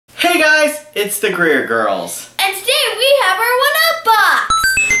guys, it's the GreerGirls. And today we have our 1-Up box.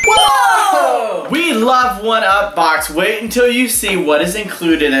 Whoa! We love 1-Up box. Wait until you see what is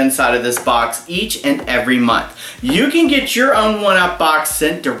included inside of this box each and every month. You can get your own 1-Up box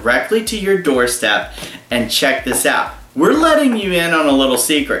sent directly to your doorstep. And check this out. We're letting you in on a little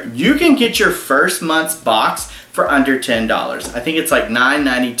secret. You can get your first month's box for under $10. I think it's like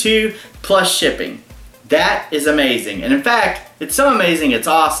 $9.92 plus shipping. That is amazing. And in fact, it's so amazing, it's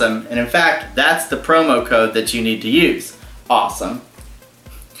awesome. And in fact, that's the promo code that you need to use. Awesome.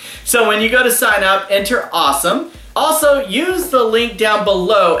 So when you go to sign up, enter awesome. Also, use the link down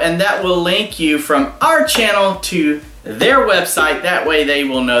below and that will link you from our channel to their website. That way they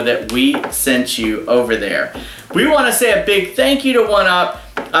will know that we sent you over there. We want to say a big thank you to 1-Up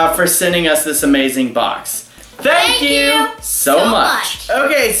for sending us this amazing box. Thank you so much.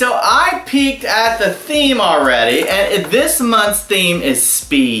 Okay, so I peeked at the theme already, and this month's theme is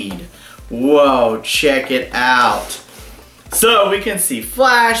speed. Whoa, check it out. So we can see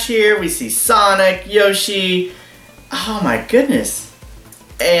Flash here, we see Sonic, Yoshi. Oh my goodness.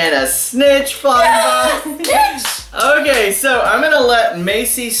 And a Snitch flying by. Okay, so I'm gonna let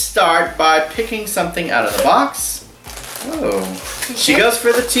Macey start by picking something out of the box. Whoa. She goes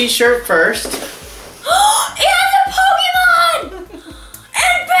for the t-shirt first. It has a Pokemon!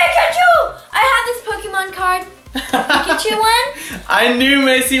 And Pikachu! I have this Pokemon card. Pikachu one. I knew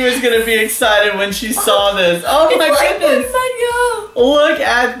Macey was going to be excited when she saw this. Oh my goodness. Look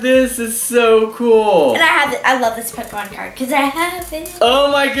at this. It's so cool. And I love this Pokemon card because I have it.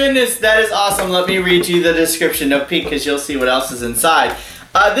 Oh my goodness. That is awesome. Let me read you the description. No peek because you'll see what else is inside.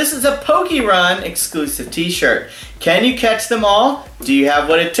 This is a Pokerun exclusive t-shirt. Can you catch them all? Do you have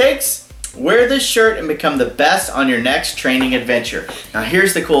what it takes? Wear this shirt and become the best on your next training adventure. Now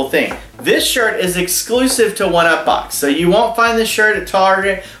here's the cool thing. This shirt is exclusive to 1-Up box. So you won't find this shirt at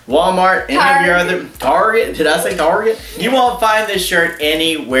Target, Walmart, any of your other... Target? Did I say Target? You won't find this shirt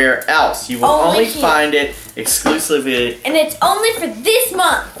anywhere else. You will only find it exclusively. And it's only for this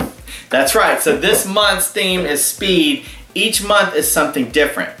month. That's right. So this month's theme is speed. Each month is something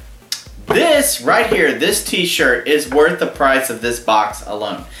different. This right here, this t-shirt is worth the price of this box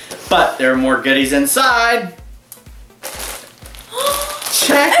alone. But there are more goodies inside.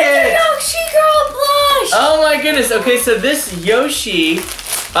 Check it! Yoshi girl plush! Oh my goodness. Okay, so this Yoshi,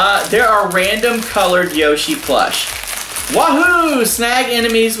 there are random colored Yoshi plush. Wahoo! Snag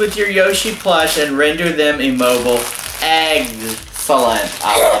enemies with your Yoshi plush and render them immobile. Excellent.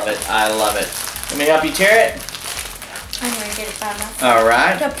 I love it. I love it. Let me help you tear it. I'm gonna get it by myself.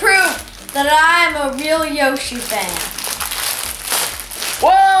 Alright. To prove that I'm a real Yoshi fan.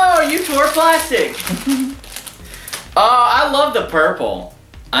 Whoa, you tore plastic. Oh, I love the purple.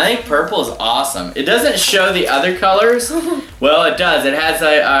 I think purple is awesome. It doesn't show the other colors. Well, it does. It has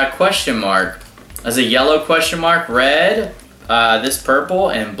a question mark. There's a yellow question mark, red, this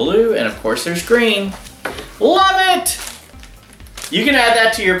purple, and blue, and of course there's green. Love it! You can add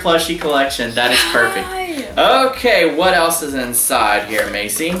that to your plushie collection. That is perfect. Okay, what else is inside here,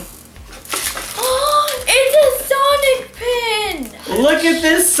 Macey? It's a Sonic pin! Look at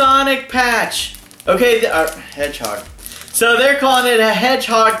this Sonic patch. Okay, hedgehog. So they're calling it a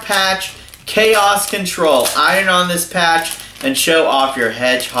hedgehog patch, chaos control. Iron on this patch and show off your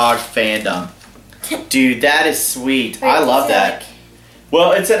hedgehog fandom. Dude, that is sweet. I love that.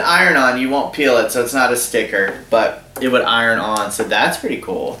 Well, it's an iron-on. You won't peel it, so it's not a sticker, but it would iron on, so that's pretty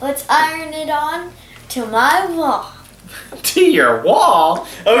cool. Let's iron it on to my wall. To your wall?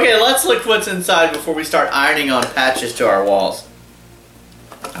 Okay, let's look what's inside before we start ironing on patches to our walls.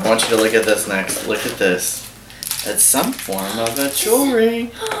 I want you to look at this next. Look at this. It's some form of a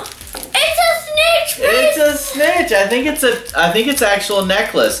jewelry. It's a snitch! It's a snitch. I think it's actual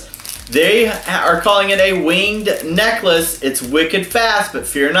necklace. They are calling it a winged necklace. It's wicked fast, but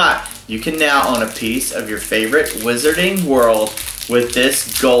fear not. You can now own a piece of your favorite wizarding world with this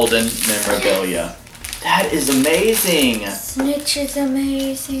golden memorabilia. That is amazing. Snitch is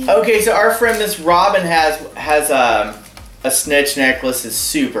amazing. Okay, so our friend Miss Robin has a snitch necklace. It's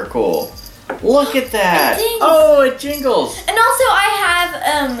super cool. Look at that. Oh, it jingles. And also I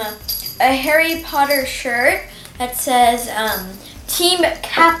have a Harry Potter shirt that says Team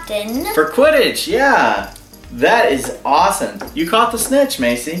Captain. For Quidditch, yeah. That is awesome. You caught the snitch,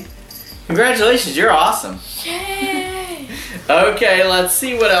 Macey. Congratulations, you're awesome. Yay. Okay, let's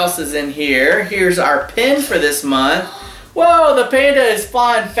see what else is in here. Here's our pin for this month. Whoa, the panda is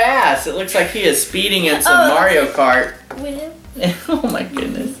flying fast. It looks like he is speeding in some Mario Kart. With him? Oh my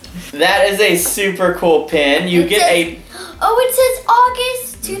goodness. That is a super cool pin. You get Oh, it says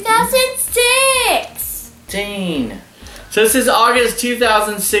August 2016. So this is August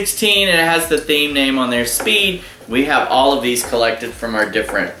 2016 and it has the theme name on there, Speed. We have all of these collected from our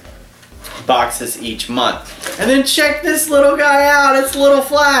different boxes each month. And then check this little guy out. It's little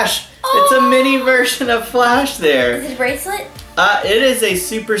Flash. Oh. It's a mini version of Flash there. Is it a bracelet? It is a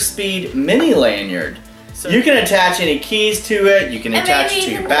Super Speed mini lanyard. So you can attach any keys to it. You can attach it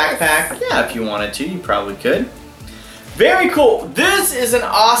to your backpack. Yeah, if you wanted to, you probably could. Very cool. This is an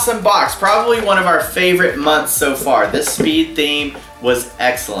awesome box. Probably one of our favorite months so far. This Speed theme was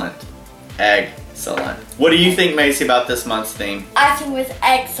excellent. Excellent. What do you think, Macey, about this month's theme? I think it was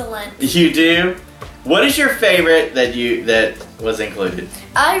excellent. You do? What is your favorite that was included?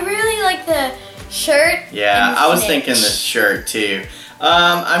 I really like the shirt. Yeah, I was thinking the shirt too.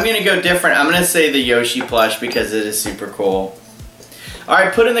 I'm gonna go different. I'm gonna say the Yoshi plush because it is super cool. All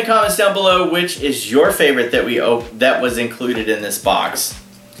right, put in the comments down below which is your favorite that was included in this box.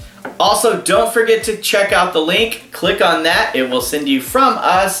 Also, don't forget to check out the link. Click on that. It will send you from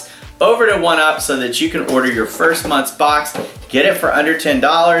us over to 1UP so that you can order your first month's box. Get it for under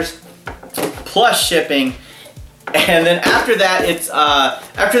 $10 plus shipping. And then after that, it's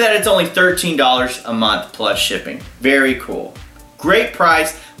only $13 a month plus shipping. Very cool. Great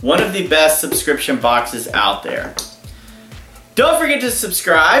price. One of the best subscription boxes out there. Don't forget to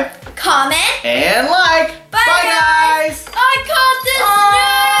subscribe, comment, and like. Bye guys. I caught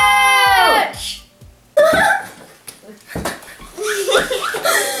this snitch!